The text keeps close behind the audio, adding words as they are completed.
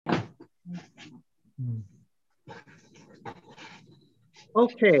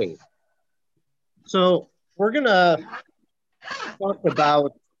Okay, so we're going to talk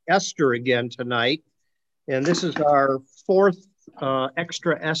about Esther again tonight, and this is our fourth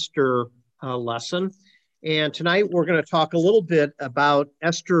extra Esther lesson. And tonight we're going to talk a little bit about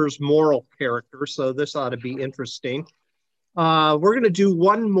Esther's moral character, so this ought to be interesting. We're going to do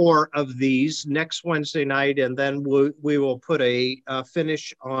one more of these next Wednesday night, and then we will put a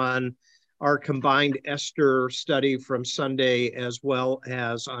finish on our combined Esther study from Sunday as well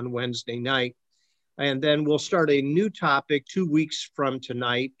as on Wednesday night. And then we'll start a new topic 2 weeks from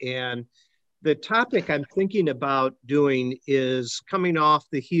tonight. And the topic I'm thinking about doing is coming off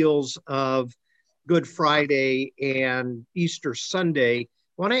the heels of Good Friday and Easter Sunday. I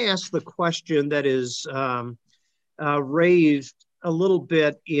want to ask the question that is raised a little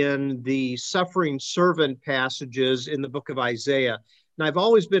bit in the suffering servant passages in the book of Isaiah. And I've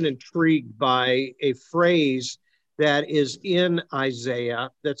always been intrigued by a phrase that is in Isaiah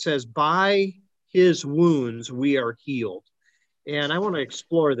that says, by his wounds we are healed. And I want to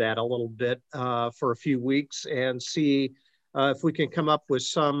explore that a little bit for a few weeks and see if we can come up with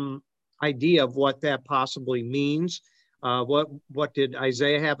some idea of what that possibly means. What did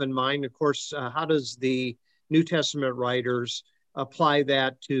Isaiah have in mind? Of course, how does the New Testament writers apply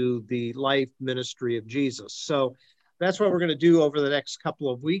that to the life ministry of Jesus? So that's what we're going to do over the next couple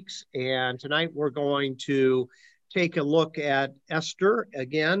of weeks. And tonight we're going to take a look at Esther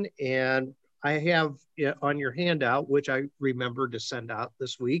again. And I have on your handout, which I remembered to send out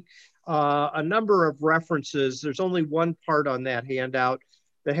this week, a number of references. There's only one part on that handout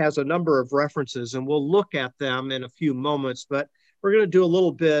that has a number of references, and we'll look at them in a few moments. But we're going to do a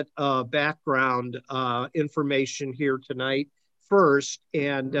little bit of background information here tonight first,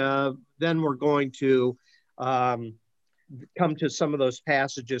 and then we're going to come to some of those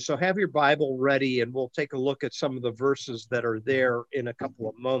passages. So have your Bible ready, and we'll take a look at some of the verses that are there in a couple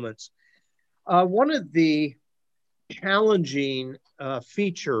of moments. One of the challenging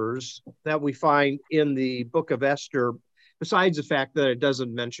features that we find in the book of Esther, besides the fact that it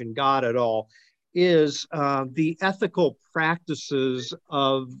doesn't mention God at all, is the ethical practices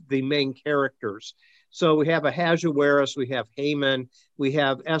of the main characters. So we have Ahasuerus, we have Haman, we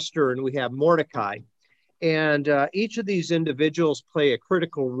have Esther, and we have Mordecai. And each of these individuals play a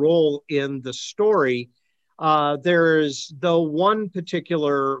critical role in the story. There is, though, one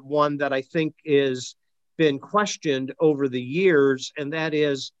particular one that I think is been questioned over the years, and that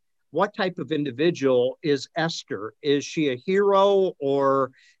is, what type of individual is Esther? Is she a hero, or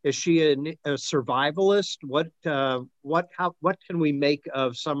is she a survivalist? What can we make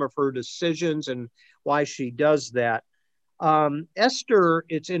of some of her decisions and why she does that? Esther,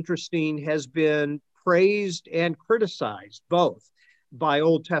 it's interesting, has been praised and criticized both by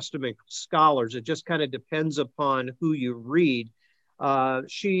Old Testament scholars. It just kind of depends upon who you read.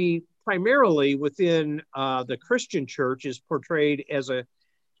 She primarily within the Christian church is portrayed as a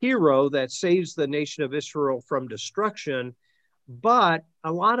hero that saves the nation of Israel from destruction. But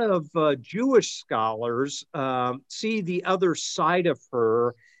a lot of Jewish scholars see the other side of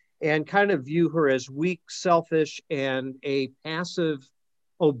her and kind of view her as weak, selfish, and a passive,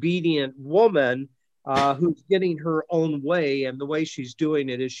 obedient woman who's getting her own way. And the way she's doing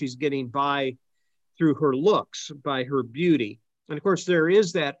it is she's getting by through her looks, by her beauty. And of course, there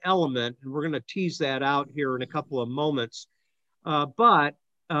is that element, and we're going to tease that out here in a couple of moments. But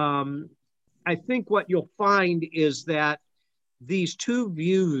I think what you'll find is that these two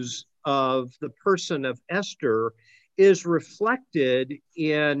views of the person of Esther is reflected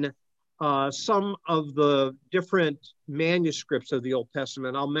in some of the different manuscripts of the Old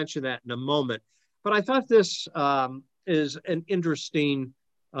Testament. I'll mention that in a moment. But I thought this is an interesting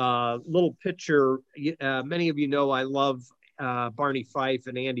little picture. Many of you know I love Barney Fife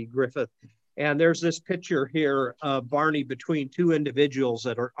and Andy Griffith. And there's this picture here of Barney between two individuals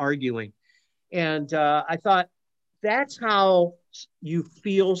that are arguing. And I thought that's how you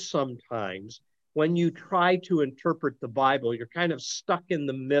feel sometimes when you try to interpret the Bible. You're kind of stuck in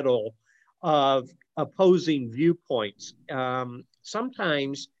the middle of opposing viewpoints.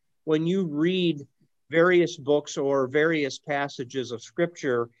 Sometimes when you read various books or various passages of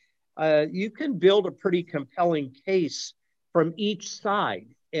scripture, you can build a pretty compelling case from each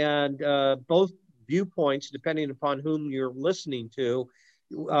side. And both viewpoints, depending upon whom you're listening to,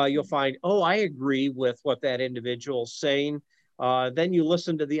 you'll find, oh, I agree with what that individual is saying. Then you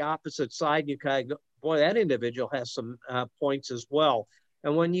listen to the opposite side, and you kind of go, boy, that individual has some points as well.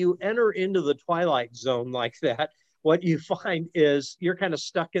 And when you enter into the twilight zone like that, what you find is you're kind of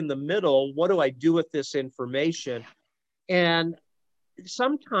stuck in the middle. What do I do with this information? And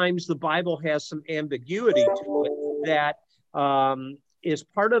sometimes the Bible has some ambiguity to it that is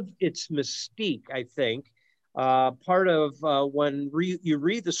part of its mystique, I think. Part of when you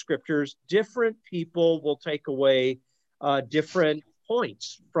read the scriptures, different people will take away different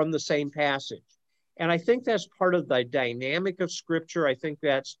points from the same passage. And I think that's part of the dynamic of scripture. I think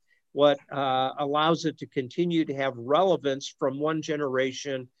that's what allows it to continue to have relevance from one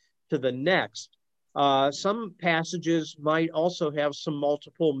generation to the next. Some passages might also have some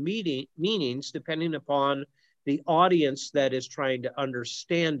multiple meanings depending upon the audience that is trying to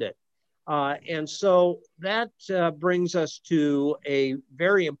understand it. And so that brings us to a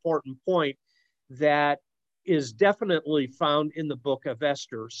very important point that is definitely found in the book of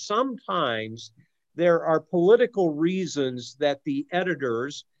Esther. Sometimes there are political reasons that the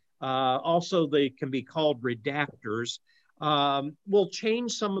editors, also they can be called redactors, will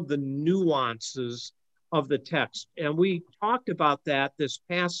change some of the nuances of the text. And we talked about that this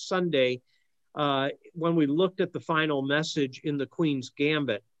past Sunday when we looked at the final message in the Queen's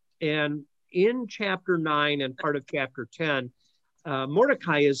Gambit. And in chapter 9 and part of chapter 10,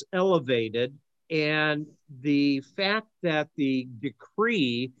 Mordecai is elevated, and the fact that the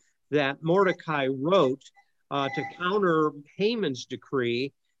decree that Mordecai wrote to counter Haman's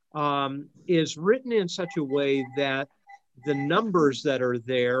decree is written in such a way that the numbers that are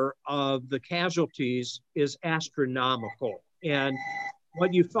there of the casualties is astronomical. And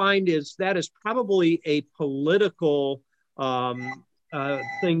what you find is that is probably a political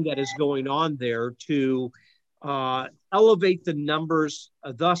thing that is going on there to elevate the numbers,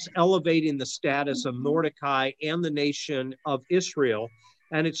 thus elevating the status of Mordecai and the nation of Israel.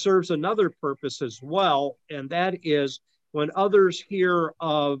 And it serves another purpose as well, and that is when others hear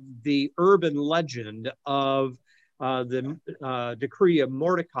of the urban legend of the decree of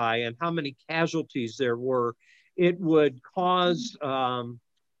Mordecai and how many casualties there were, it would cause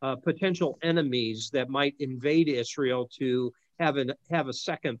potential enemies that might invade Israel to have a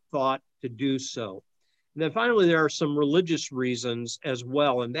second thought to do so. And then finally, there are some religious reasons as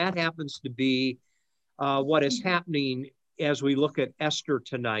well, and that happens to be what is happening as we look at Esther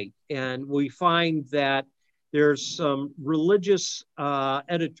tonight. And we find that there's some religious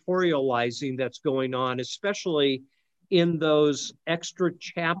editorializing that's going on, especially in those extra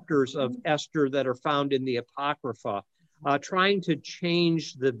chapters of Esther that are found in the Apocrypha, trying to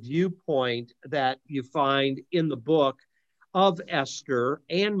change the viewpoint that you find in the book of Esther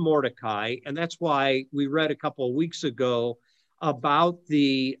and Mordecai. And that's why we read a couple of weeks ago about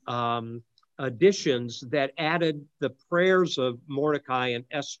the additions that added the prayers of Mordecai and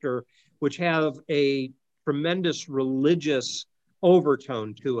Esther, which have a tremendous religious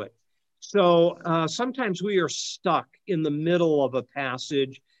overtone to it. So sometimes we are stuck in the middle of a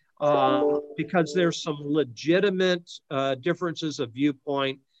passage because there's some legitimate differences of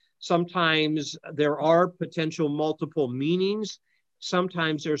viewpoint. Sometimes there are potential multiple meanings.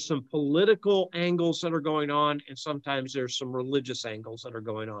 Sometimes there's some political angles that are going on, and sometimes there's some religious angles that are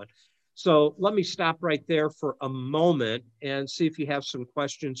going on. So let me stop right there for a moment and see if you have some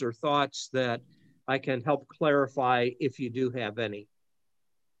questions or thoughts that I can help clarify if you do have any.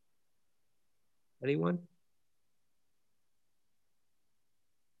 Anyone?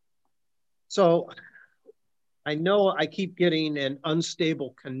 So I know I keep getting an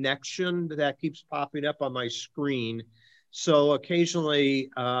unstable connection that keeps popping up on my screen. So occasionally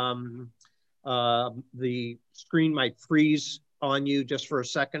the screen might freeze on you just for a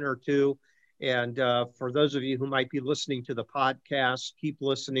second or two. And for those of you who might be listening to the podcast, keep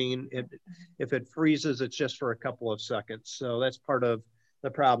listening. If it freezes, it's just for a couple of seconds. So that's part of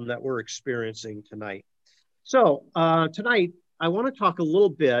the problem that we're experiencing tonight. So tonight, I want to talk a little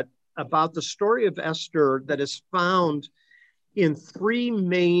bit about the story of Esther that is found in three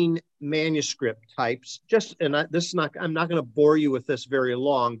main manuscript types. I'm not going to bore you with this very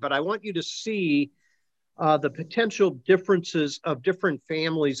long, but I want you to see the potential differences of different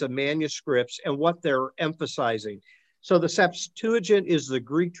families of manuscripts and what they're emphasizing. So the Septuagint is the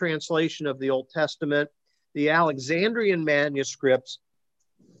Greek translation of the Old Testament. The Alexandrian manuscripts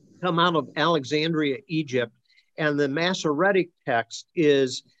come out of Alexandria, Egypt, and the Masoretic text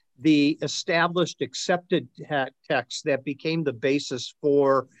is the established accepted text that became the basis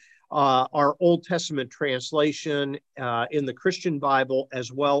for our Old Testament translation in the Christian Bible,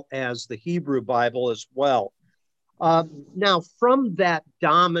 as well as the Hebrew Bible as well. Now, from that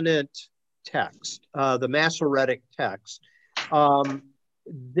dominant text, the Masoretic text,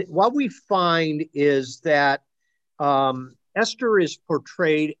 what we find is that Esther is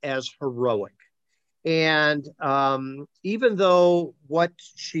portrayed as heroic. And even though what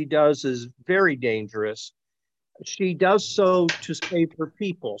she does is very dangerous, she does so to save her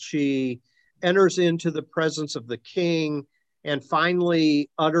people. She enters into the presence of the king and finally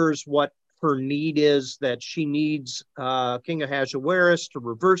utters what her need is, that she needs King Ahasuerus to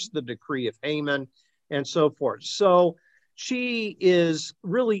reverse the decree of Haman and so forth. So she is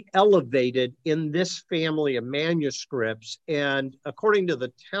really elevated in this family of manuscripts. And according to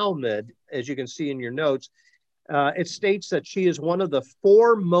the Talmud, as you can see in your notes, it states that she is one of the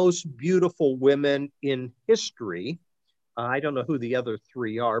four most beautiful women in history. I don't know who the other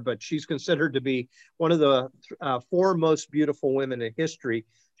three are, but she's considered to be one of the four most beautiful women in history.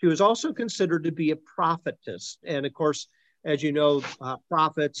 She was also considered to be a prophetess. And of course, as you know,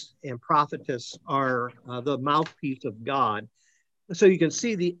 prophets and prophetess are the mouthpiece of God. So you can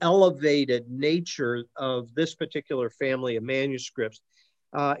see the elevated nature of this particular family of manuscripts.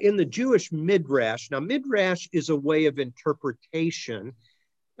 In the Jewish midrash, now midrash is a way of interpretation.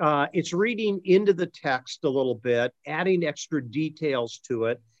 It's reading into the text a little bit, adding extra details to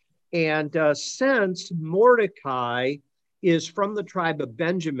it. And since Mordecai is from the tribe of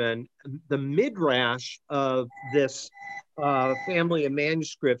Benjamin, the midrash of this family of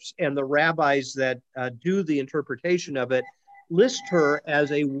manuscripts and the rabbis that do the interpretation of it list her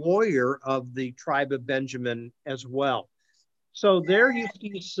as a warrior of the tribe of Benjamin as well. So there you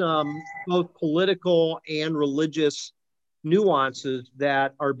see some both political and religious nuances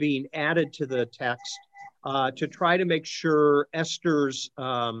that are being added to the text to try to make sure Esther's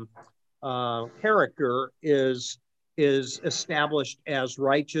character is established as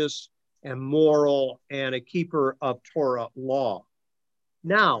righteous and moral and a keeper of Torah law.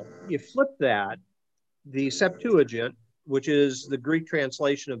 Now, you flip that, the Septuagint, which is the Greek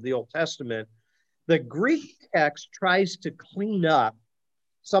translation of the Old Testament, the Greek text tries to clean up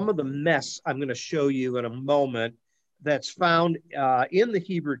some of the mess I'm going to show you in a moment that's found in the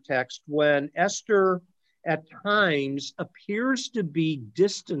Hebrew text when Esther at times appears to be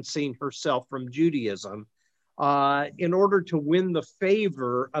distancing herself from Judaism in order to win the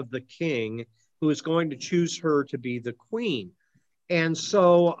favor of the king who is going to choose her to be the queen. And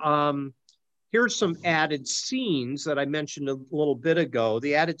so here's some added scenes that I mentioned a little bit ago,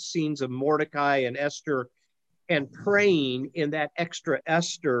 the added scenes of Mordecai and Esther and praying in that extra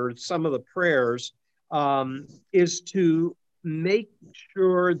Esther, some of the prayers, is to make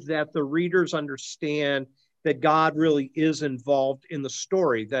sure that the readers understand that God really is involved in the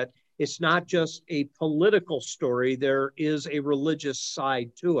story, that it's not just a political story, there is a religious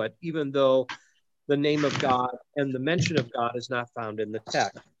side to it, even though the name of God and the mention of God is not found in the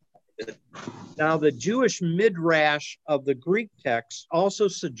text. Now, the Jewish midrash of the Greek text also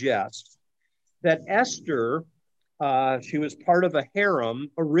suggests that Esther, she was part of a harem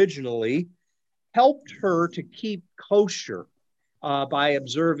originally, helped her to keep kosher by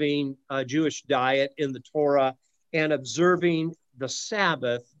observing a Jewish diet in the Torah and observing the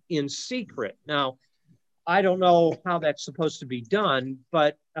Sabbath in secret. Now, I don't know how that's supposed to be done,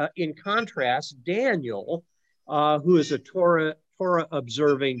 but in contrast, Daniel, who is a Torah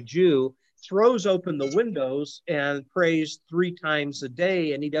observing Jew, throws open the windows and prays 3 times a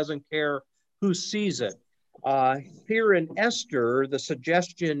day, and he doesn't care who sees it. Here in Esther, the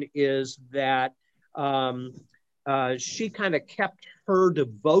suggestion is that she kind of kept her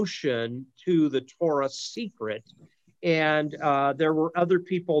devotion to the Torah secret, and there were other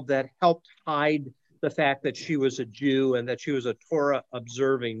people that helped hide the fact that she was a Jew and that she was a Torah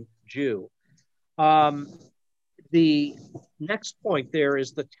observing Jew. The next point there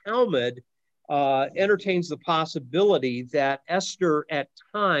is the Talmud entertains the possibility that Esther at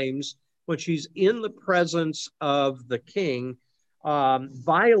times, when she's in the presence of the king,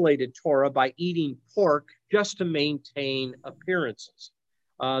 violated Torah by eating pork just to maintain appearances,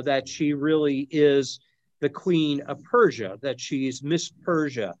 that she really is the queen of Persia, that she's Miss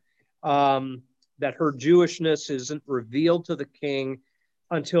Persia, that her Jewishness isn't revealed to the king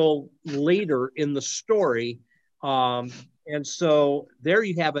until later in the story. And so there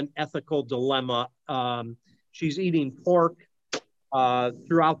you have an ethical dilemma. She's eating pork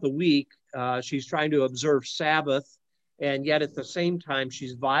throughout the week. She's trying to observe Sabbath, and yet at the same time,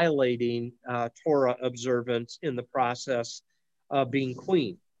 she's violating Torah observance in the process of being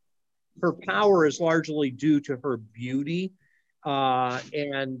queen. Her power is largely due to her beauty,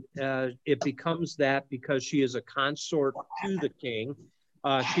 and it becomes that because she is a consort to the king.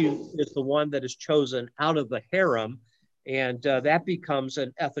 She is the one that is chosen out of the harem, and that becomes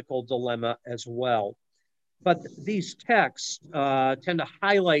an ethical dilemma as well. But these texts tend to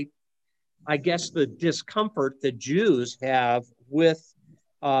highlight, I guess, the discomfort that Jews have with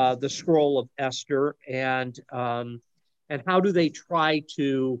the Scroll of Esther, and how do they try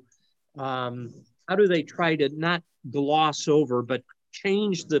to how do they try to not gloss over, but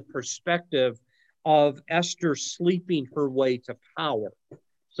change the perspective of Esther sleeping her way to power?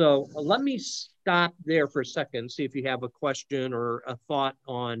 So let me stop there for a second, see if you have a question or a thought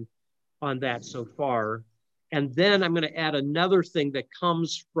on that so far. And then I'm going to add another thing that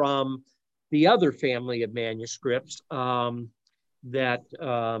comes from the other family of manuscripts that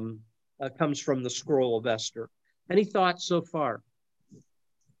comes from the Scroll of Esther. Any thoughts so far?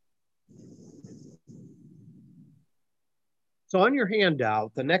 So on your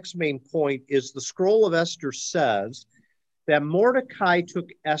handout, the next main point is the Scroll of Esther says that Mordecai took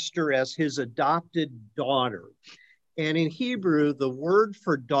Esther as his adopted daughter. And in Hebrew, the word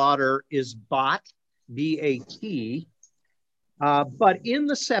for daughter is bat, B-A-T. But in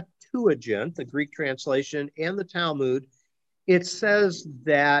the Septuagint, the Greek translation, and the Talmud, it says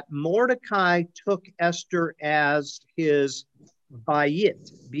that Mordecai took Esther as his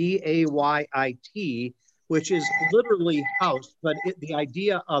bayit, B-A-Y-I-T, which is literally house, but the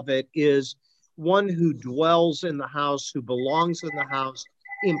idea of it is one who dwells in the house, who belongs in the house,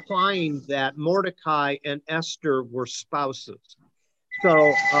 implying that Mordecai and Esther were spouses.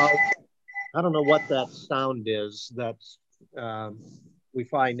 So I don't know what that sound is that we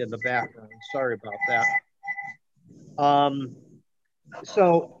find in the background. Sorry about that.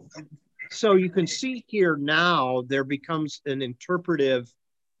 So you can see here now there becomes an interpretive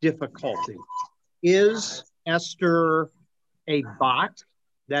difficulty. Is Esther a bat,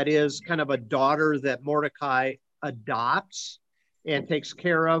 that is kind of a daughter that Mordecai adopts and takes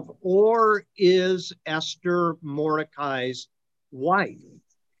care of, or is Esther Mordecai's wife?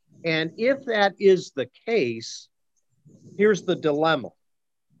 And if that is the case, here's the dilemma.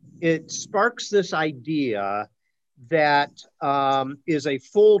 It sparks this idea that is a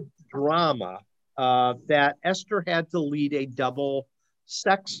full drama that Esther had to lead a double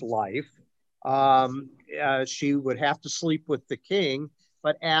sex life. She would have to sleep with the king,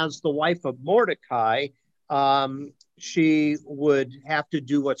 but as the wife of Mordecai, she would have to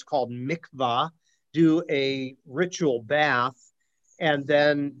do what's called mikvah, do a ritual bath, and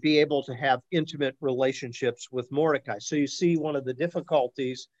then be able to have intimate relationships with Mordecai. So you see one of the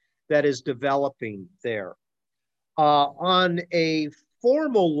difficulties that is developing there. On a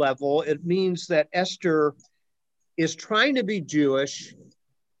formal level, it means that Esther is trying to be Jewish,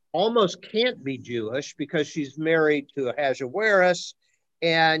 almost can't be Jewish because she's married to Ahasuerus,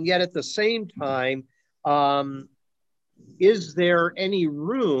 and yet at the same time, is there any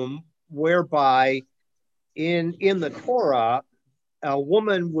room whereby in the Torah, a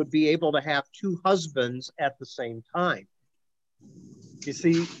woman would be able to have two husbands at the same time? You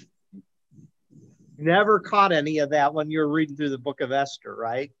see, never caught any of that when you're reading through the book of Esther,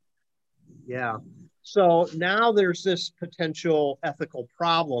 right? Yeah. So now there's this potential ethical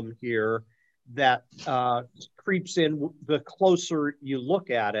problem here that creeps in the closer you look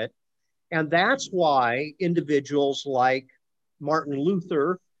at it. And that's why individuals like Martin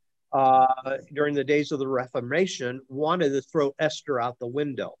Luther, during the days of the Reformation, wanted to throw Esther out the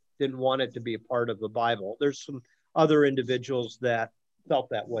window, didn't want it to be a part of the Bible. There's some other individuals that felt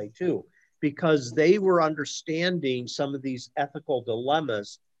that way too, because they were understanding some of these ethical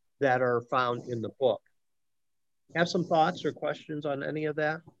dilemmas that are found in the book. Have some thoughts or questions on any of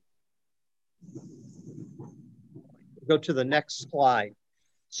that? Go to the next slide.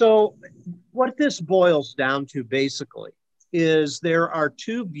 So what this boils down to basically is there are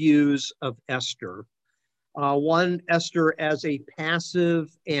two views of Esther. One, Esther as a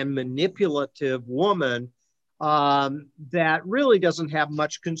passive and manipulative woman that really doesn't have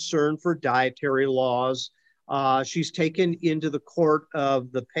much concern for dietary laws. She's taken into the court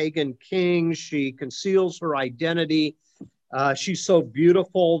of the pagan king. She conceals her identity. She's so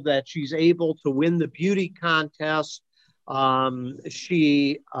beautiful that she's able to win the beauty contest.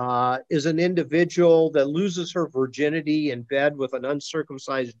 She is an individual that loses her virginity in bed with an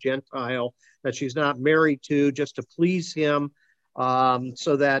uncircumcised Gentile that she's not married to, just to please him,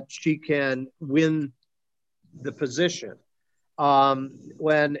 so that she can win the position.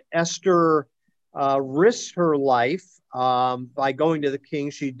 When Esther risks her life by going to the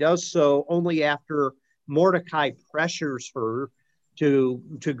king, she does so only after Mordecai pressures her to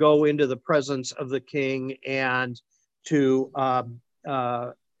go into the presence of the king and to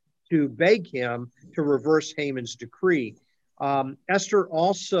beg him to reverse Haman's decree. Esther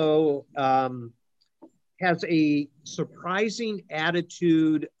also has a surprising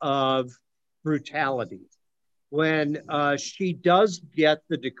attitude of brutality. When she does get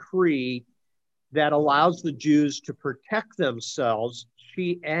the decree that allows the Jews to protect themselves,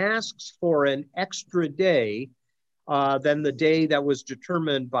 she asks for an extra day than the day that was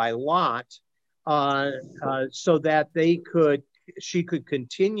determined by Lot, so that she could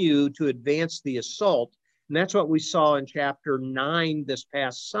continue to advance the assault. And that's what we saw in chapter 9 this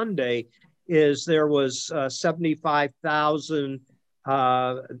past Sunday, is there was 75,000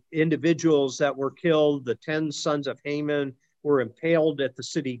 individuals that were killed. The 10 sons of Haman were impaled at the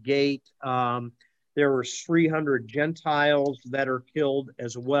city gate. There were 300 Gentiles that are killed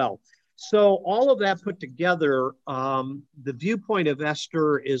as well. So all of that put together, the viewpoint of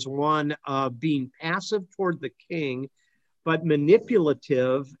Esther is one of being passive toward the king, but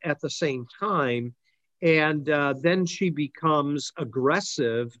manipulative at the same time. And then she becomes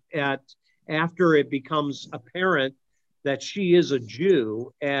aggressive after it becomes apparent that she is a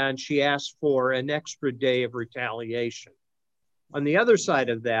Jew, and she asks for an extra day of retaliation. On the other side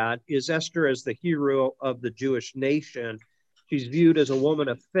of that is Esther as the hero of the Jewish nation. She's viewed as a woman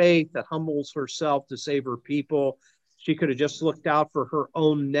of faith that humbles herself to save her people. She could have just looked out for her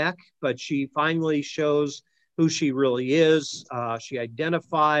own neck, but she finally shows who she really is. She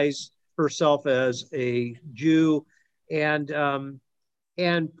identifies herself as a Jew. And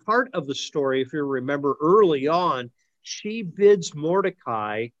part of the story, if you remember early on, she bids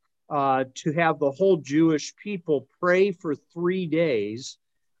Mordecai to have the whole Jewish people pray for 3 days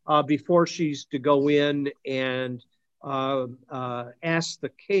before she's to go in and ask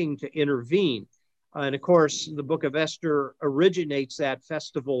the king to intervene. And of course, the book of Esther originates that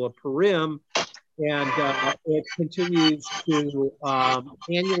festival of Purim, and it continues to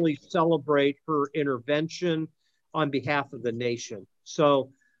annually celebrate her intervention on behalf of the nation.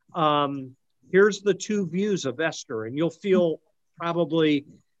 So here's the two views of Esther, and you'll feel probably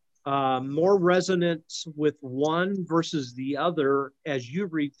more resonance with one versus the other as you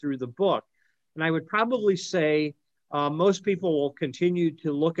read through the book. And I would probably say most people will continue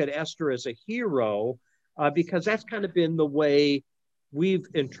to look at Esther as a hero because that's kind of been the way we've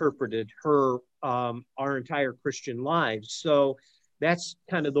interpreted her our entire Christian lives. So that's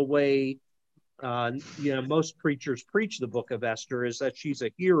kind of the way most preachers preach the book of Esther, is that she's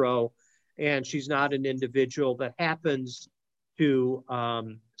a hero and she's not an individual that happens to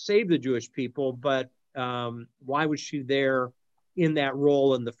save the Jewish people, but why was she there in that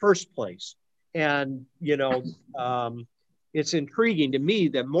role in the first place? And, it's intriguing to me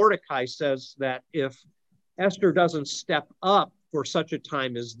that Mordecai says that if Esther doesn't step up for such a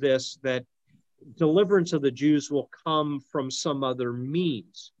time as this, that deliverance of the Jews will come from some other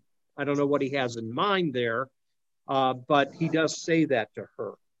means. I don't know what he has in mind there, but he does say that to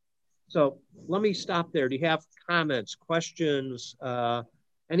her. So let me stop there. Do you have comments, questions,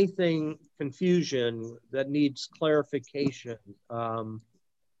 anything, confusion that needs clarification?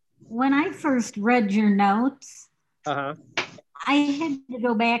 When I first read your notes, I had to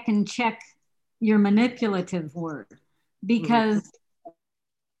go back and check your manipulative word, because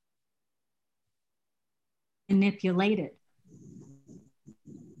manipulated.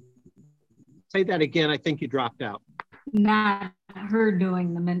 Say that again. I think you dropped out. Not her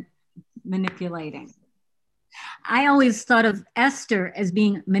doing the manipulating. I always thought of Esther as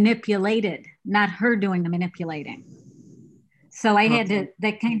being manipulated, not her doing the manipulating. So I had to,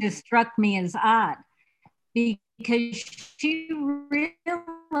 that kind of struck me as odd, because she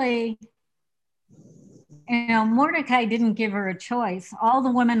really, Mordecai didn't give her a choice. All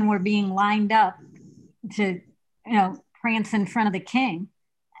the women were being lined up to, prance in front of the king,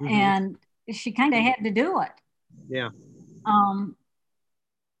 and she kind of had to do it. Yeah.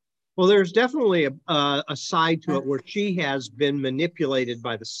 Well, there's definitely a side to it where she has been manipulated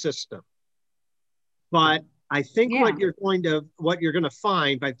by the system. But I think what you're going to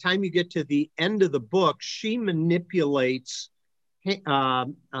find by the time you get to the end of the book, she manipulates King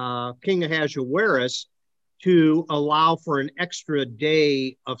Ahasuerus to allow for an extra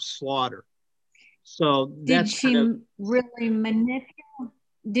day of slaughter. So did she really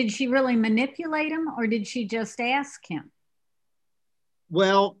manipulate him, or did she just ask him?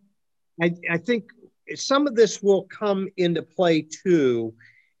 Well, I think some of this will come into play too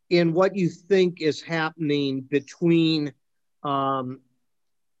in what you think is happening between why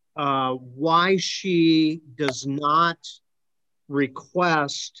she does not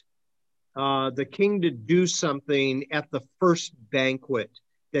request the king to do something at the first banquet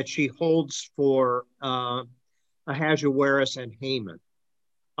that she holds for Ahasuerus and Haman.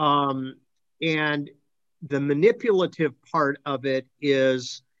 And the manipulative part of it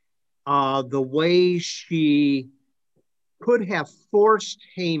is the way she could have forced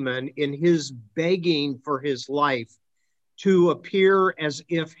Haman in his begging for his life to appear as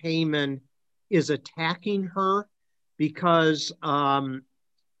if Haman is attacking her, because one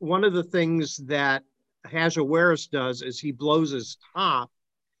of the things that Ahasuerus does is he blows his top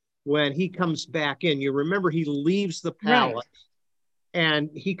when he comes back in. You remember he leaves the palace, and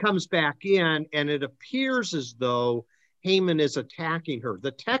he comes back in, and it appears as though Haman is attacking her.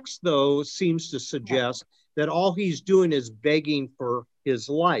 The text, though, seems to suggest that all he's doing is begging for his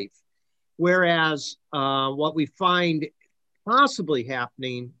life. Whereas what we find possibly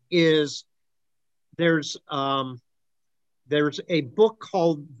happening is there's a book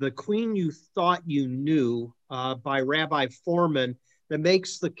called The Queen You Thought You Knew by Rabbi Foreman that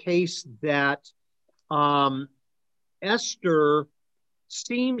makes the case that Esther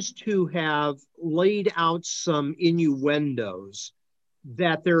seems to have laid out some innuendos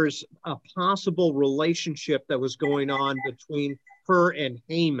that there's a possible relationship that was going on between her and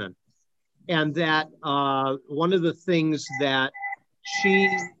Haman. And that one of the things that she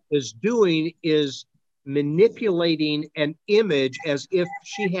is doing is manipulating an image as if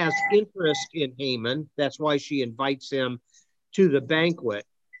she has interest in Haman. That's why she invites him to the banquet,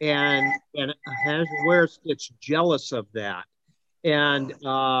 and Ahasuerus gets jealous of that. And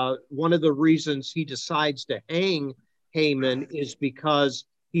one of the reasons he decides to hang Haman is because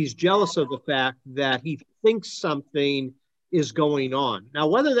he's jealous of the fact that he thinks something is going on. Now,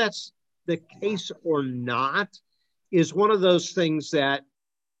 whether that's the case or not is one of those things that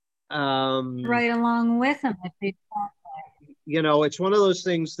right along with him. You know, it's one of those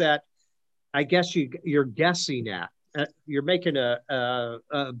things that I guess you're guessing at. You're making a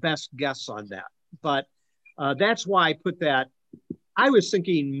best guess on that. But that's why I put that. I was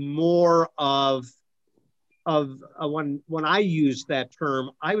thinking more of when I used that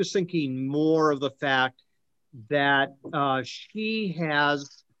term, I was thinking more of the fact that she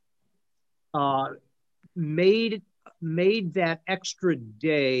has made that extra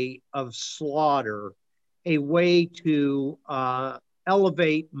day of slaughter a way to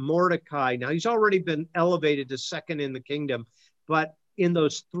elevate Mordecai. Now, he's already been elevated to second in the kingdom, but in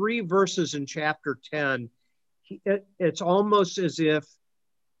those 3 verses in chapter 10, it's almost as if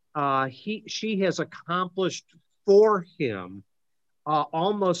she has accomplished for him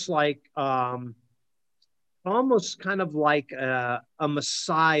almost kind of like a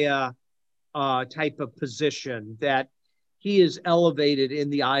Messiah type of position, that he is elevated in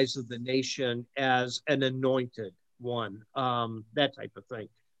the eyes of the nation as an anointed one, that type of thing.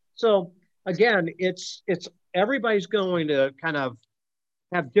 So again, it's everybody's going to kind of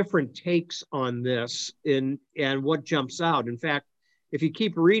have different takes on this and what jumps out. In fact, if you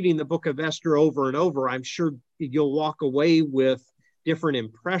keep reading the book of Esther over and over, I'm sure you'll walk away with different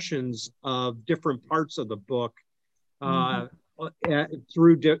impressions of different parts of the book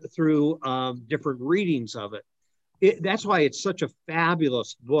through different readings of it. That's why it's such a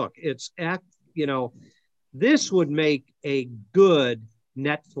fabulous book. This would make a good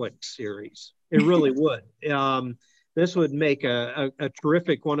Netflix series. It really would. This would make a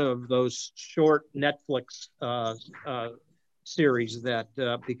terrific one of those short Netflix series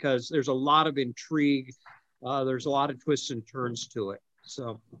because there's a lot of intrigue. There's a lot of twists and turns to it.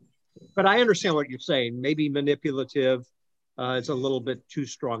 So, but I understand what you're saying. Maybe manipulative. It's a little bit too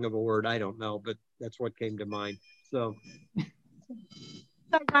strong of a word. I don't know, but that's what came to mind. So,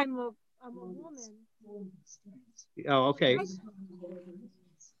 I'm a woman. Oh, okay.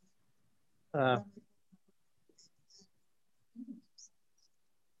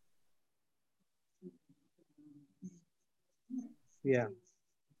 Yeah.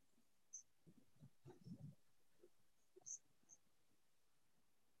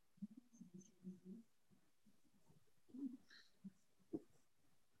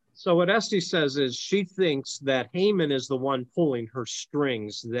 So what Esty says is she thinks that Haman is the one pulling her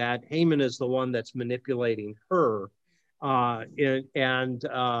strings, that Haman is the one that's manipulating her, and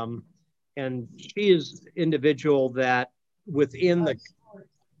she is individual that within the.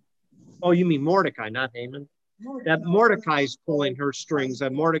 Oh, you mean Mordecai, not Haman? That Mordecai's pulling her strings,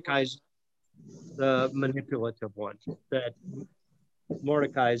 that Mordecai's the manipulative one, that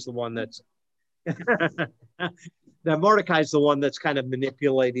Mordecai is the one that's that Mordecai's the one that's kind of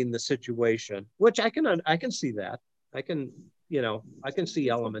manipulating the situation, which I can see that. I can see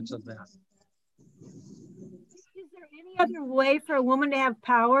elements of that. Is there any other way for a woman to have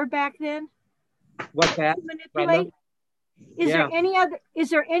power back then? What's that? To manipulate? Is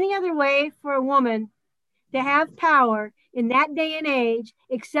there any other way for a woman to have power in that day and age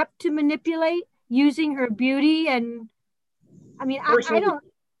except to manipulate using her beauty? And I mean, I don't.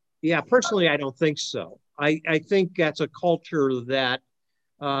 Yeah, personally, I don't think so. I think that's a culture that,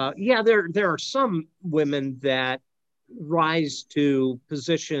 there are some women that rise to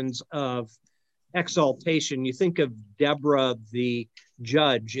positions of exaltation. You think of Deborah, the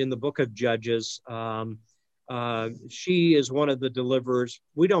judge in the book of Judges. She is one of the deliverers.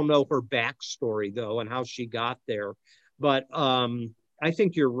 We don't know her backstory, though, and how she got there. But I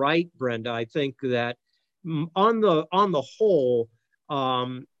think you're right, Brenda. I think that on the whole,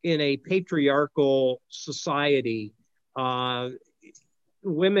 in a patriarchal society,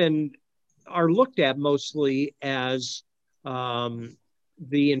 women are looked at mostly as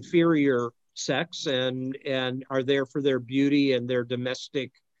the inferior sex and are there for their beauty and their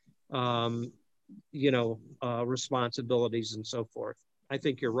domestic responsibilities and so forth. I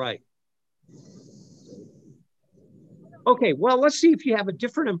think you're right. Okay, well, let's see if you have a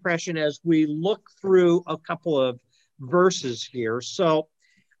different impression as we look through a couple of verses here. So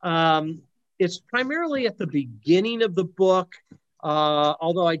it's primarily at the beginning of the book,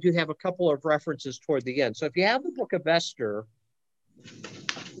 although I do have a couple of references toward the end. So if you have the book of Esther,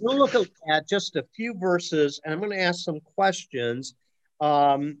 we'll look at just a few verses, and I'm going to ask some questions.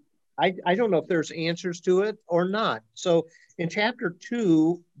 I don't know if there's answers to it or not. So in chapter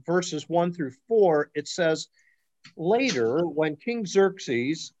 2, verses 1 through 4, it says, later, when King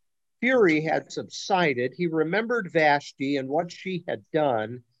Xerxes' fury had subsided, he remembered Vashti and what she had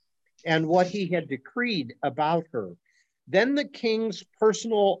done and what he had decreed about her. Then the king's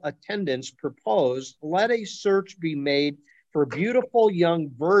personal attendants proposed, let a search be made for beautiful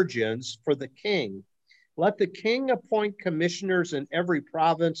young virgins for the king. Let the king appoint commissioners in every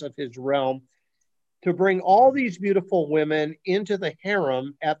province of his realm to bring all these beautiful women into the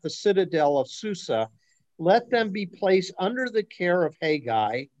harem at the citadel of Susa. Let them be placed under the care of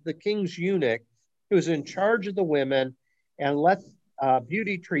Haggai, the king's eunuch, who is in charge of the women, and let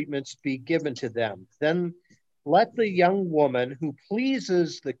beauty treatments be given to them. Then let the young woman who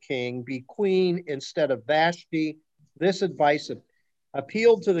pleases the king be queen instead of Vashti. This advice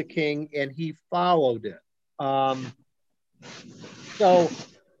appealed to the king, and he followed it. So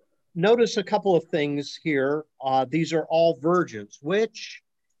notice a couple of things here. These are all virgins, which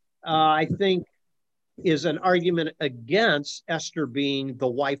I think is an argument against Esther being the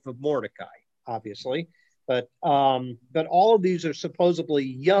wife of Mordecai, obviously. But all of these are supposedly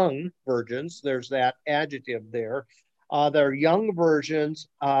young virgins. There's that adjective there. They're young virgins.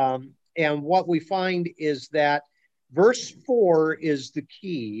 And what we find is that verse 4 is the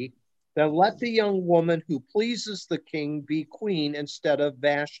key, that let the young woman who pleases the king be queen instead of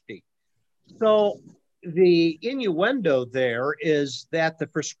Vashti. So the innuendo there is that the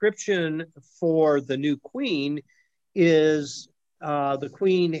prescription for the new queen is the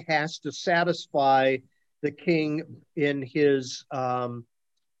queen has to satisfy the king in his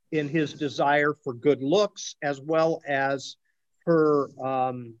desire for good looks, as well as her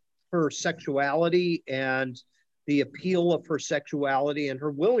sexuality and the appeal of her sexuality and her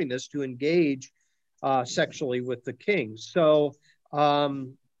willingness to engage sexually with the king. So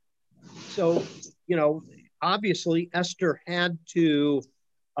obviously Esther had to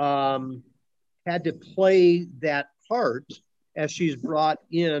play that part as she's brought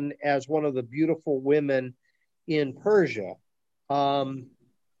in as one of the beautiful women in Persia. Now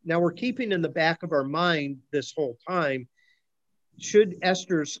we're keeping in the back of our mind this whole time, should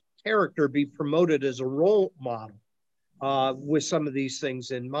Esther's character be promoted as a role model with some of these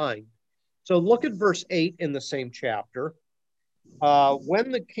things in mind? So look at verse 8 in the same chapter.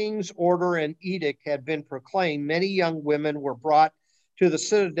 When the king's order and edict had been proclaimed, many young women were brought to the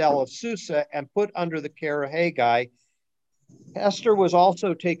citadel of Susa and put under the care of Haggai. Esther was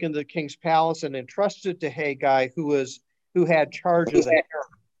also taken to the king's palace and entrusted to Haggai, who had charge of the harem.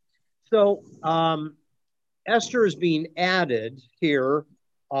 So Esther is being added here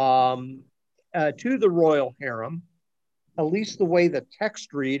to the royal harem. At least the way the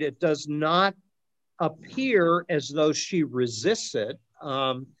text read, it does not appear as though she resists it.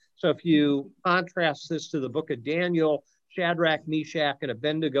 So if you contrast this to the book of Daniel, Shadrach, Meshach, and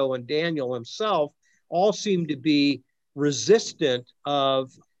Abednego, and Daniel himself all seem to be resistant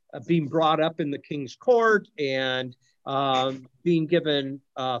of being brought up in the king's court and being given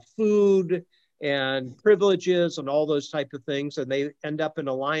food and privileges and all those type of things, and they end up in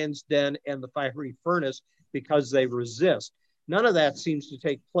a lion's den and the fiery furnace because they resist. None of that seems to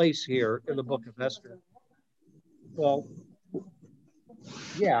take place here in the book of Esther. Well,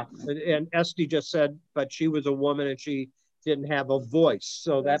 yeah, and Esther just said, but she was a woman and she didn't have a voice.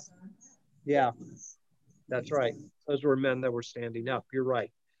 So that's, yeah, that's right. Those were men that were standing up. You're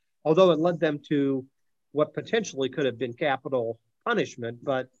right. Although it led them to what potentially could have been capital punishment,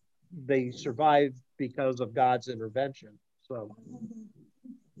 but they survived because of God's intervention. So.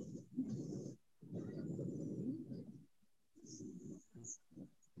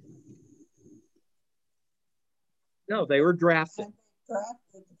 No, they were drafted.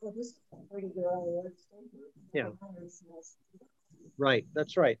 Yeah. Right.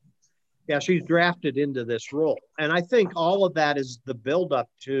 That's right. Yeah, she's drafted into this role. And I think all of that is the buildup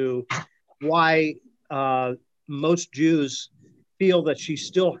to why most Jews feel that she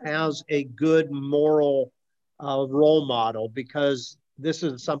still has a good moral role model, because this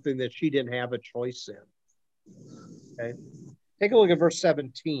is something that she didn't have a choice in. Okay. Take a look at verse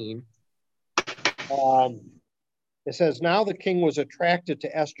 17. It says, now the king was attracted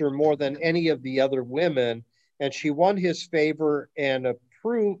to Esther more than any of the other women, and she won his favor and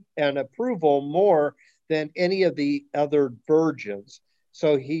approval more than any of the other virgins.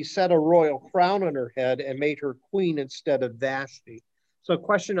 So he set a royal crown on her head and made her queen instead of Vashti. So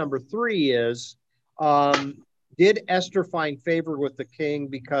question number 3 is, did Esther find favor with the king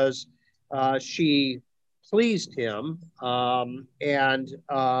because she pleased him and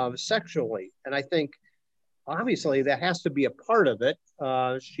sexually? And I think obviously that has to be a part of it.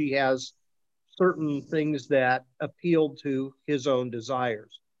 She has certain things that appealed to his own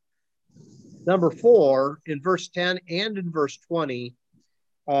desires. Number 4, in verse 10 and in verse 20,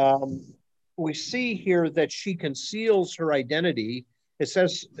 we see here that she conceals her identity. It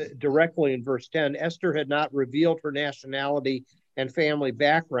says directly in verse 10, Esther had not revealed her nationality and family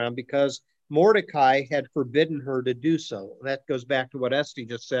background because Mordecai had forbidden her to do so. That goes back to what Esther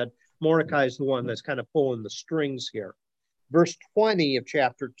just said. Mordecai is the one that's kind of pulling the strings here. Verse 20 of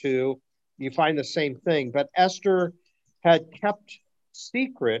chapter 2, you find the same thing. But Esther had kept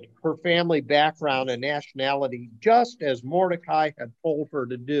secret her family background and nationality, just as Mordecai had told her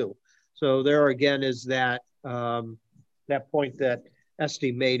to do. So there again is that that point that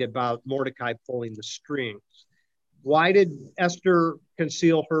Esther made about Mordecai pulling the strings. Why did Esther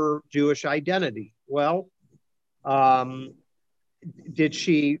conceal her Jewish identity? Well, did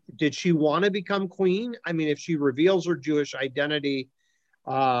she want to become queen? I mean, if she reveals her Jewish identity,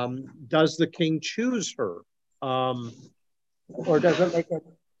 does the king choose her? Or does it make it,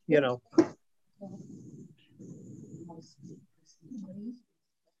 you know?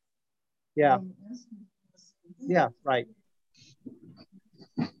 Yeah. Yeah, right.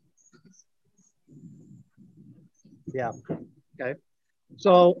 Yeah. Okay.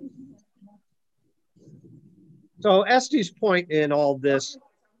 So Esther's point in all this,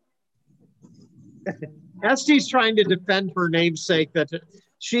 Esther's trying to defend her namesake, that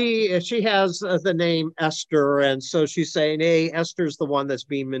she has the name Esther, and so she's saying, hey, Esther's the one that's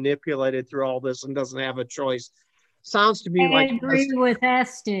being manipulated through all this and doesn't have a choice. Sounds to me like I agree with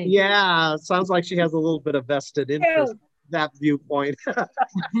Esther. Yeah, sounds like she has a little bit of vested interest, that viewpoint.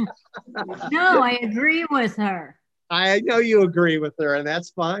 No, I agree with her. I know you agree with her, and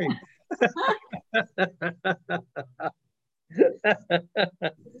that's fine.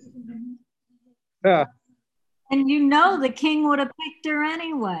 And you know the king would have picked her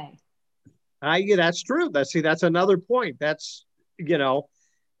anyway. That's true. That's another point. That's, you know,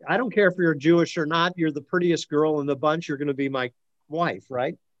 I don't care if you're Jewish or not. You're the prettiest girl in the bunch. You're going to be my wife,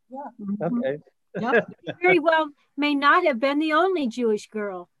 right? Yeah. Okay. Yep. Very well may not have been the only Jewish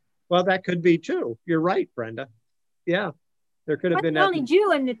girl. Well, that could be too. You're right, Brenda. Yeah, there could have been the only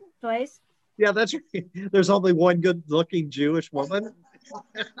Jew in the place. Yeah, that's right. There's only one good-looking Jewish woman.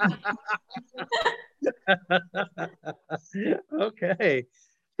 Okay.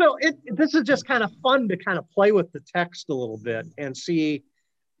 So this is just kind of fun to kind of play with the text a little bit and see,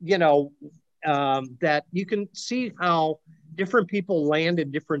 you know, that you can see how different people land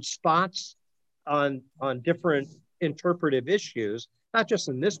in different spots on different interpretive issues, not just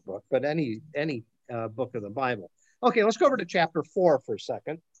in this book, but any book of the Bible. Okay, let's go over to chapter 4 for a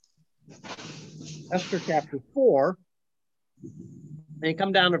second. Esther chapter 4, and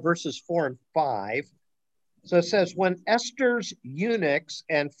come down to verses 4 and 5. So it says, when Esther's eunuchs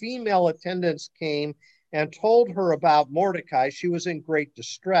and female attendants came and told her about Mordecai, she was in great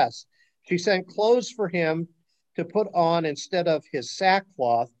distress. She sent clothes for him to put on instead of his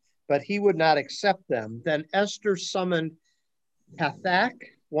sackcloth, but he would not accept them. Then Esther summoned Hathach,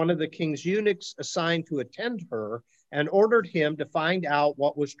 one of the king's eunuchs assigned to attend her, and ordered him to find out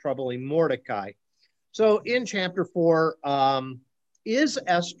what was troubling Mordecai. So in chapter 4, is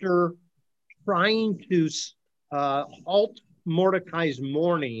Esther trying to halt Mordecai's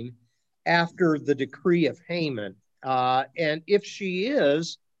mourning after the decree of Haman? And if she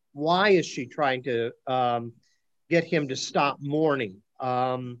is, why is she trying to get him to stop mourning?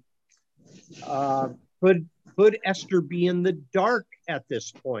 Could Esther be in the dark at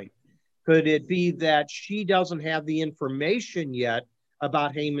this point? Could it be that she doesn't have the information yet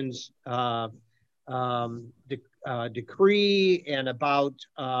about Haman's decree and about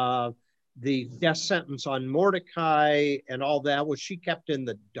the death sentence on Mordecai and all that? Was she kept in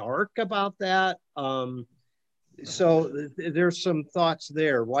the dark about that? So there's some thoughts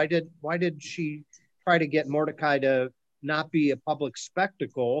there. Why did she try to get Mordecai to not be a public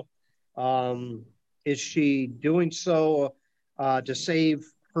spectacle? Is she doing so to save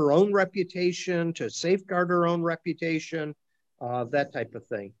her own reputation, to safeguard her own reputation, that type of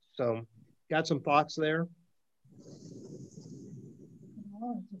thing? So, got some thoughts there?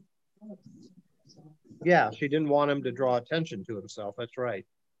 Yeah, she didn't want him to draw attention to himself. That's right.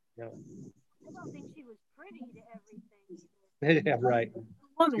 Yeah. I don't think she was pretty to everything. Yeah, right.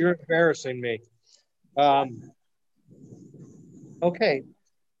 Woman. You're embarrassing me. Okay.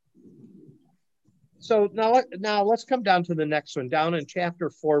 So now let's come down to the next one, down in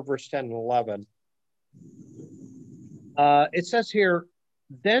chapter 4, verse 10 and 11. It says here,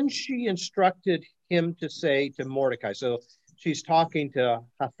 then she instructed him to say to Mordecai. So she's talking to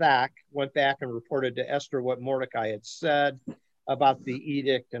Hathach, went back and reported to Esther what Mordecai had said about the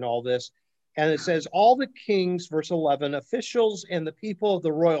edict and all this. And it says, all the kings, verse 11, officials and the people of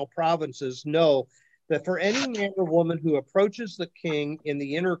the royal provinces know that for any man or woman who approaches the king in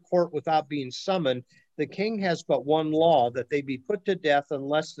the inner court without being summoned, the king has but one law, that they be put to death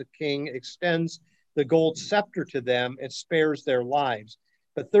unless the king extends the gold scepter to them and spares their lives.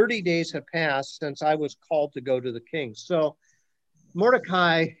 But 30 days have passed since I was called to go to the king. So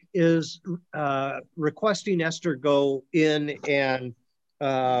Mordecai is requesting Esther go in and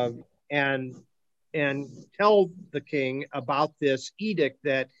tell the king about this edict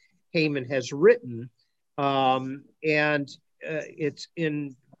that Haman has written. It's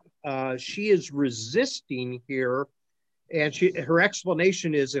in, she is resisting here. And her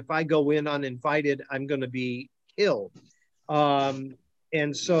explanation is, if I go in uninvited, I'm going to be killed.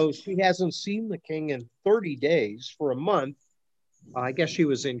 And so she hasn't seen the king in 30 days, for a month. I guess she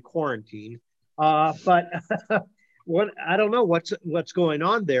was in quarantine. But I don't know what's going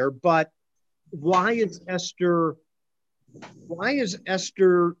on there. But why is Esther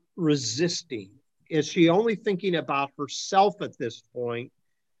resisting? Is she only thinking about herself at this point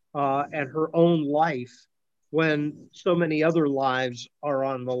and her own life, when so many other lives are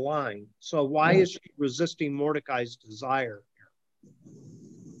on the line? So why is she resisting Mordecai's desire?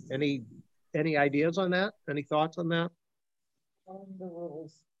 Any ideas on that? Any thoughts on that? The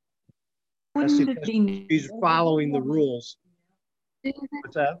rules. She's following the rules.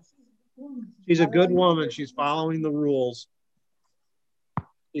 What's that? She's a good woman. She's following the rules.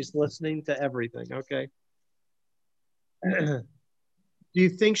 She's listening to everything. Okay. Do you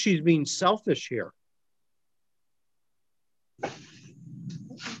think she's being selfish here?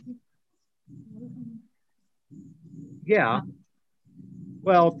 Yeah.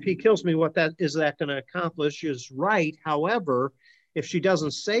 Well, if he kills me, what is that going to accomplish is right. However, if she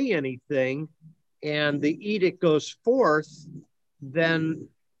doesn't say anything and the edict goes forth, then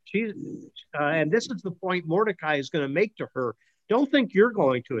and this is the point Mordecai is going to make to her. Don't think you're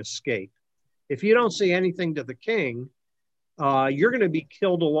going to escape. If you don't say anything to the king, you're going to be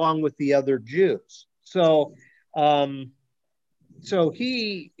killed along with the other Jews. So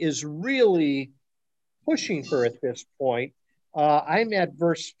he is really pushing her at this point. I'm at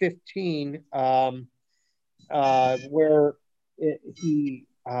verse 15, where he,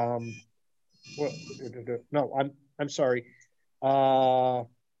 no, I'm sorry.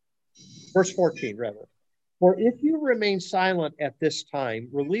 Verse 14, rather. For if you remain silent at this time,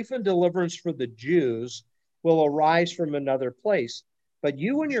 relief and deliverance for the Jews will arise from another place, but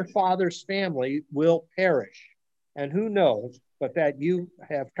you and your father's family will perish. And who knows but that you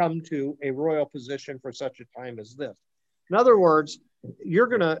have come to a royal position for such a time as this. In other words,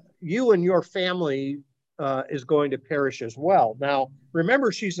 you and your family is going to perish as well. Now,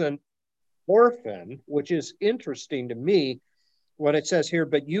 remember, she's an orphan, which is interesting to me when it says here,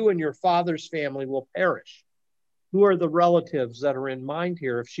 but you and your father's family will perish. Who are the relatives that are in mind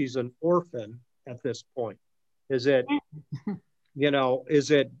here if she's an orphan at this point? Is it,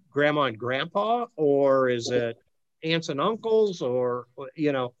 is it grandma and grandpa, or is it aunts and uncles, or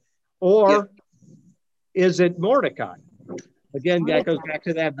is it Mordecai? Again, that goes back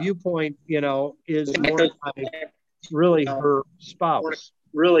to that viewpoint, is Mordecai really her spouse?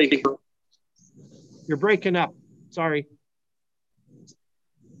 Really? You're breaking up. Sorry.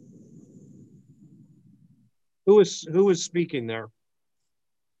 Who is speaking there?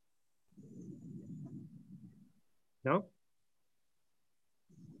 No?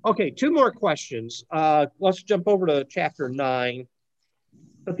 Okay, two more questions. Let's jump over to chapter 9.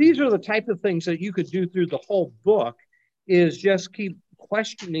 But these are the type of things that you could do through the whole book, is just keep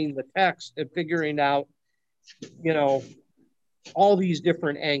questioning the text and figuring out, all these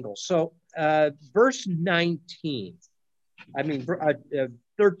different angles. So verse 13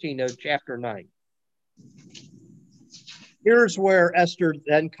 of chapter 9. Here's where Esther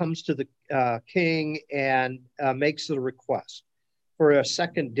then comes to the king and makes the request for a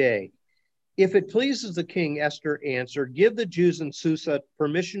second day. If it pleases the king, Esther answered, give the Jews in Susa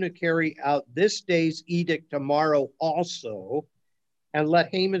permission to carry out this day's edict tomorrow also, and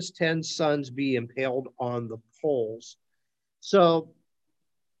let Haman's 10 sons be impaled on the poles. So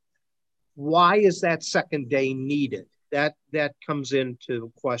why is that second day needed? That comes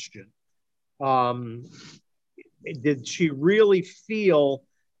into question. Did she really feel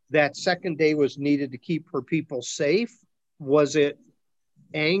that second day was needed to keep her people safe? Was it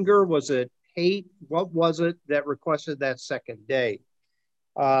anger? Was it hate? What was it that requested that second day?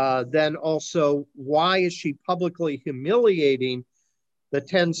 Then also, why is she publicly humiliating the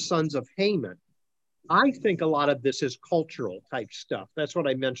 10 sons of Haman? I think a lot of this is cultural type stuff. That's what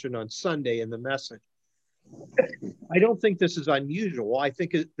I mentioned on Sunday in the message. I don't think this is unusual. I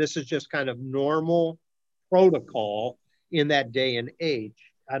think this is just kind of normal protocol in that day and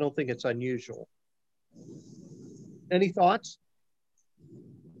age. I don't think it's unusual. Any thoughts?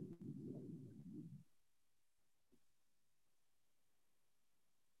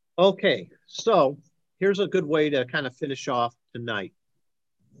 Okay, so here's a good way to kind of finish off tonight.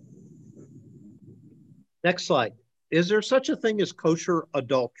 Next slide. Is there such a thing as kosher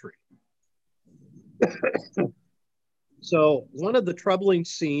adultery? So one of the troubling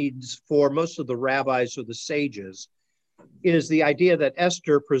seeds for most of the rabbis or the sages is the idea that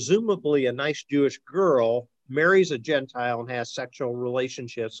Esther, presumably a nice Jewish girl, marries a Gentile and has sexual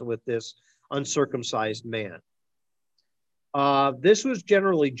relationships with this uncircumcised man. This was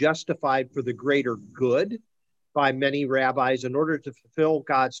generally justified for the greater good by many rabbis. In order to fulfill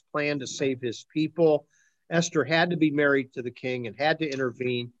God's plan to save his people, Esther had to be married to the king and had to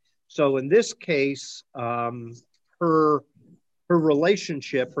intervene. So in this case, her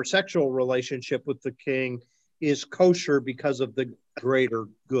relationship, her sexual relationship with the king is kosher because of the greater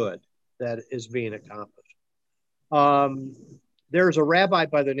good that is being accomplished. There's a rabbi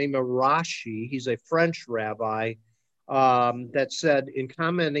by the name of Rashi. He's a French rabbi that said, in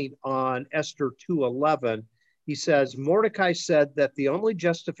commenting on Esther 2:11, he says, Mordecai said that the only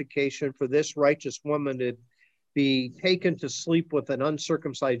justification for this righteous woman to be taken to sleep with an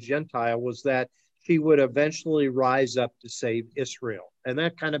uncircumcised Gentile was that she would eventually rise up to save Israel. And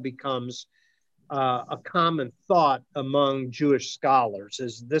that kind of becomes a common thought among Jewish scholars,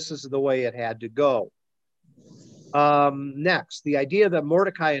 is this is the way it had to go. Next, the idea that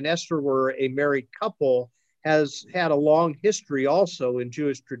Mordecai and Esther were a married couple has had a long history also in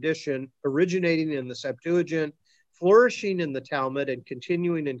Jewish tradition, originating in the Septuagint, flourishing in the Talmud, and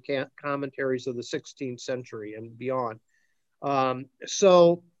continuing in commentaries of the 16th century and beyond.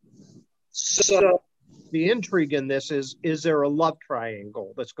 So the intrigue in this is there a love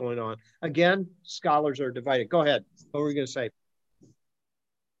triangle that's going on? Again, scholars are divided. Go ahead. What were you going to say?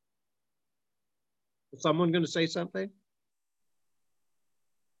 Is someone going to say something?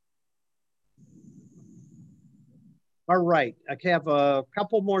 All right. I have a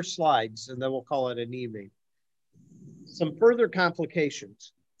couple more slides and then we'll call it an evening. Some further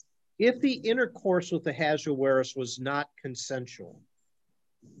complications. If the intercourse with the Ahasuerus was not consensual,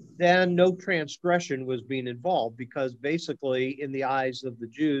 then no transgression was being involved, because basically in the eyes of the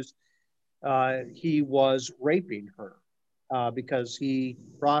Jews, he was raping her because he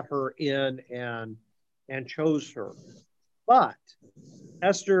brought her in and chose her. But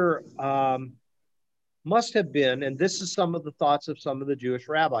Esther must have been, and this is some of the thoughts of some of the Jewish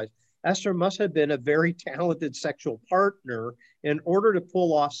rabbis, Esther must have been a very talented sexual partner in order to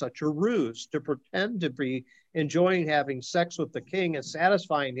pull off such a ruse, to pretend to be enjoying having sex with the king and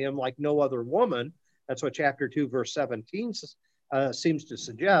satisfying him like no other woman. That's what chapter 2, verse 17 seems to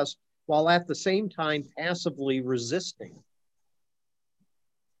suggest, while at the same time passively resisting.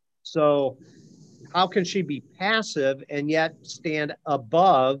 So how can she be passive and yet stand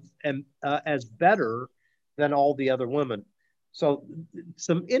above and as better than all the other women? So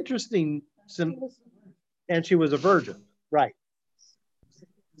some interesting, and she was a virgin, right?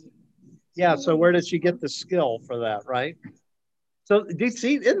 Yeah, so where did she get the skill for that, right? So do you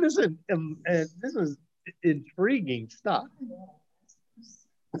see, this is intriguing stuff.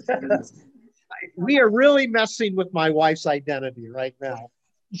 We are really messing with my wife's identity right now.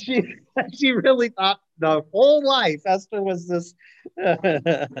 She really thought the whole life Esther was this.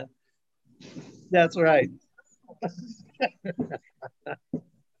 That's right.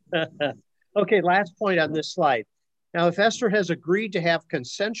 Okay, last point on this slide. Now, if Esther has agreed to have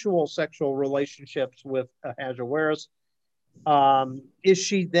consensual sexual relationships with Ahasuerus, is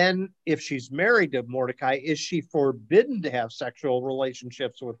she then, if she's married to Mordecai, is she forbidden to have sexual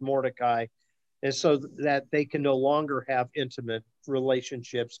relationships with Mordecai and so that they can no longer have intimate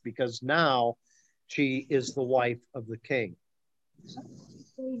relationships because now she is the wife of the king.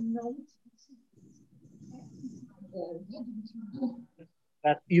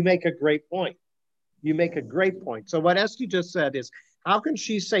 You make a great point. You make a great point. So what Esther just said is, how can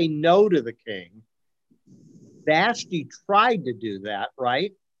she say no to the king? Vashti tried to do that,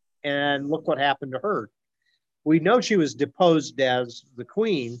 right? And look what happened to her. We know she was deposed as the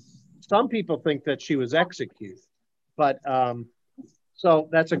queen. Some people think that she was executed. But so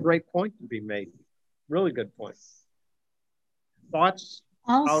that's a great point to be made. Really good point. Thoughts?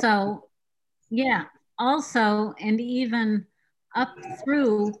 Also, yeah, also, and even up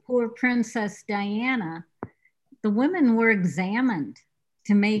through poor Princess Diana, the women were examined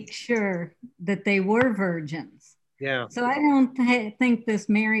to make sure that they were virgins. Yeah. So I don't think this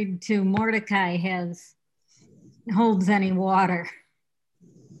married to Mordecai holds any water.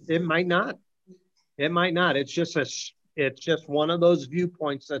 It might not. It might not. It's just one of those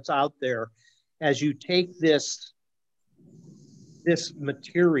viewpoints that's out there as you take this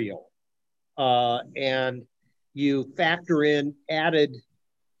material and you factor in added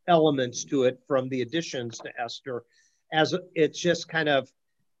elements to it from the additions to Esther, as it's just kind of,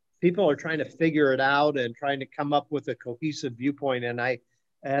 people are trying to figure it out and trying to come up with a cohesive viewpoint. And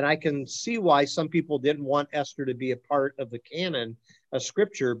I can see why some people didn't want Esther to be a part of the canon of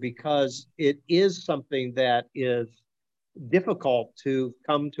scripture, because it is something that is difficult to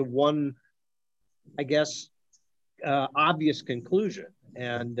come to one, I guess, obvious conclusion.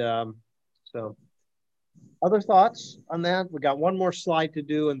 And so other thoughts on that? We got one more slide to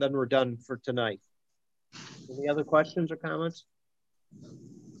do and then we're done for tonight. Any other questions or comments?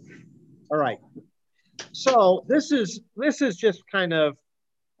 All right. So this is just kind of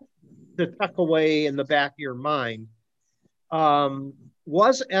to tuck away in the back of your mind.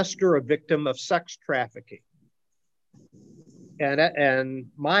 Was Esther a victim of sex trafficking? And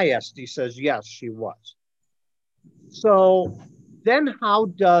my Esty says yes, she was. So then how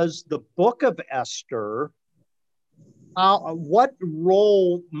does the book of Esther, what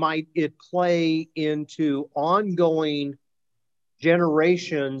role might it play into ongoing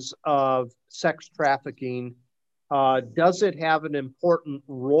generations of sex trafficking? Does it have an important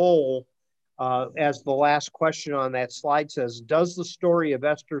role? As the last question on that slide says, does the story of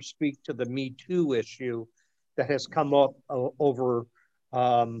Esther speak to the Me Too issue that has come up over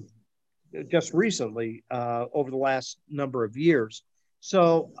just recently, over the last number of years?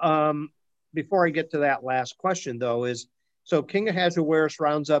 So before I get to that last question, though, so King Ahasuerus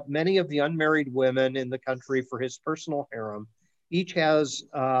rounds up many of the unmarried women in the country for his personal harem. Each has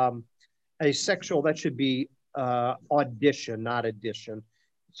a sexual, that should be audition, not addition.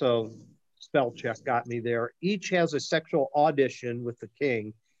 So spell check got me there. Each has a sexual audition with the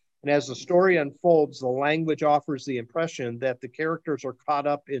king. And as the story unfolds, the language offers the impression that the characters are caught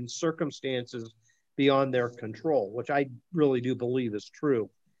up in circumstances beyond their control, which I really do believe is true.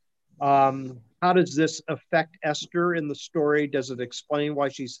 How does this affect Esther in the story? Does it explain why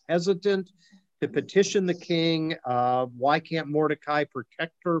she's hesitant to petition the king? Why can't Mordecai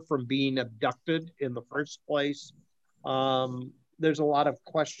protect her from being abducted in the first place? There's a lot of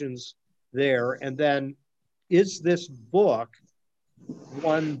questions there. And then, is this book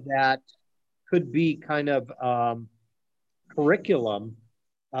one that could be kind of curriculum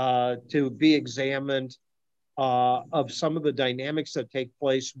to be examined of some of the dynamics that take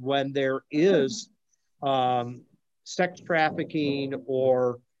place when there is sex trafficking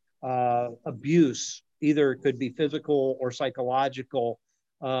or abuse, either it could be physical or psychological,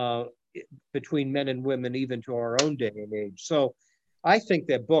 between men and women, even to our own day and age. So I think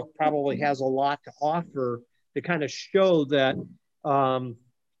that book probably has a lot to offer to kind of show that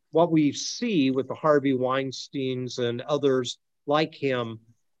what we see with the Harvey Weinsteins and others like him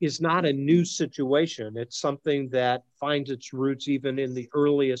is not a new situation. It's something that finds its roots even in the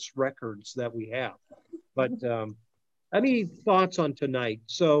earliest records that we have. But any thoughts on tonight?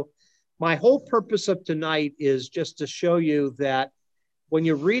 So my whole purpose of tonight is just to show you that when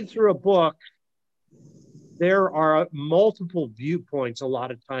you read through a book, there are multiple viewpoints a lot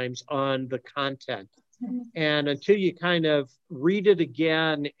of times on the content. And until you kind of read it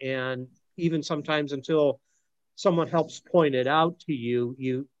again, and even sometimes until someone helps point it out to you,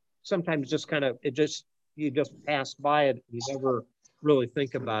 you sometimes just kind of, you just pass by it. You never really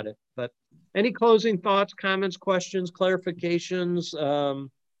think about it. But any closing thoughts, comments, questions, clarifications?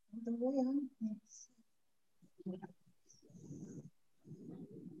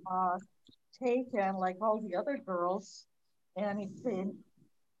 Taken like all the other girls, and it's an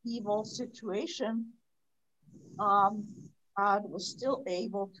evil situation. God was still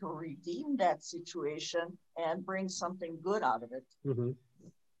able to redeem that situation and bring something good out of it. Mm-hmm.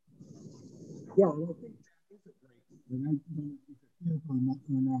 Yeah, I think that is a great. And I don't know if you could hear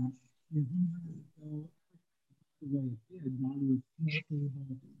or not, is even though the way it did, God was still able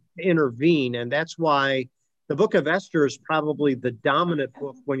to intervene, and that's why the book of Esther is probably the dominant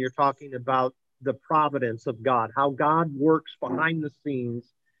book when you're talking about the providence of God, how God works behind the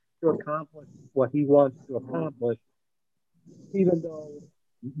scenes to accomplish what he wants to accomplish, even though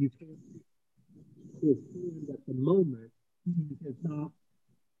you can't see his hand at the moment. He has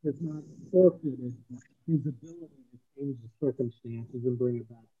not forfeited his ability to change the circumstances and bring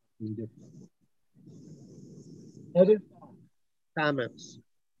about something different. Other thoughts, comments?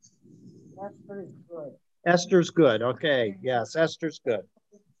 Esther is good. Esther's good. Okay. Yes, Esther's good.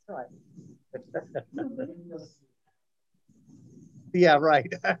 Yeah,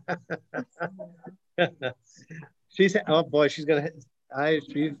 right. She's, oh boy, she's gonna. I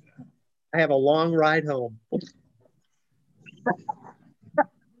have a long ride home.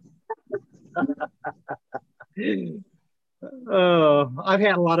 Oh, I've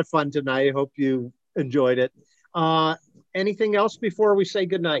had a lot of fun tonight. I hope you enjoyed it. Anything else before we say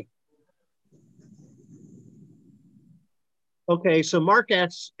goodnight? Okay, so Mark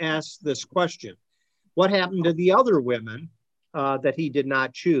asks this question. What happened to the other women that he did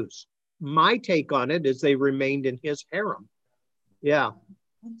not choose? My take on it is they remained in his harem. Yeah.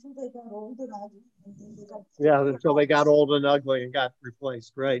 Until they got old and ugly. Yeah, until they got old and ugly and got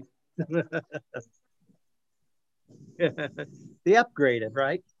replaced, right? They upgraded,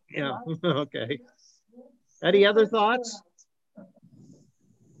 right? Yeah, okay. Any other thoughts?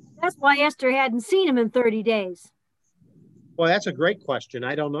 That's why Esther hadn't seen him in 30 days. Well, that's a great question.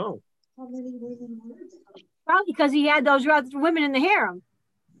 I don't know. How many women were there? Probably because he had those other women in the harem.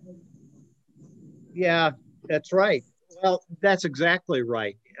 Yeah, that's right. Well, that's exactly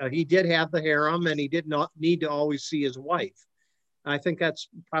right. He did have the harem and he did not need to always see his wife. I think that's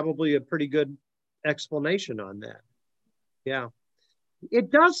probably a pretty good explanation on that. Yeah.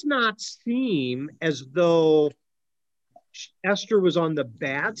 It does not seem as though Esther was on the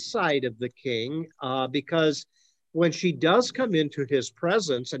bad side of the king because when she does come into his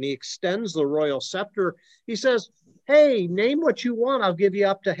presence and he extends the royal scepter, he says, hey, name what you want. I'll give you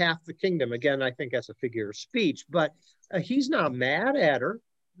up to half the kingdom. Again, I think that's a figure of speech, but he's not mad at her.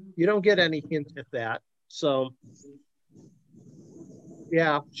 You don't get any hint at that. So,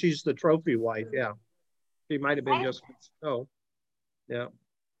 yeah, she's the trophy wife. Yeah. She might have been just, oh, yeah.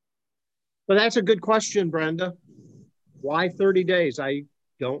 But that's a good question, Brenda. Why 30 days? I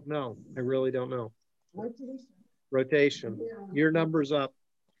don't know. I really don't know. Rotation. Your number's up.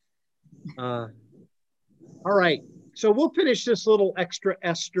 All right. So we'll finish this little extra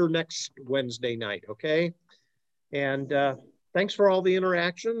Esther next Wednesday night, okay? And thanks for all the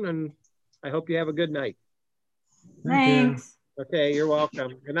interaction, and I hope you have a good night. Thanks. Okay, you're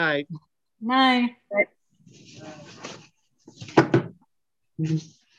welcome. Good night. Night.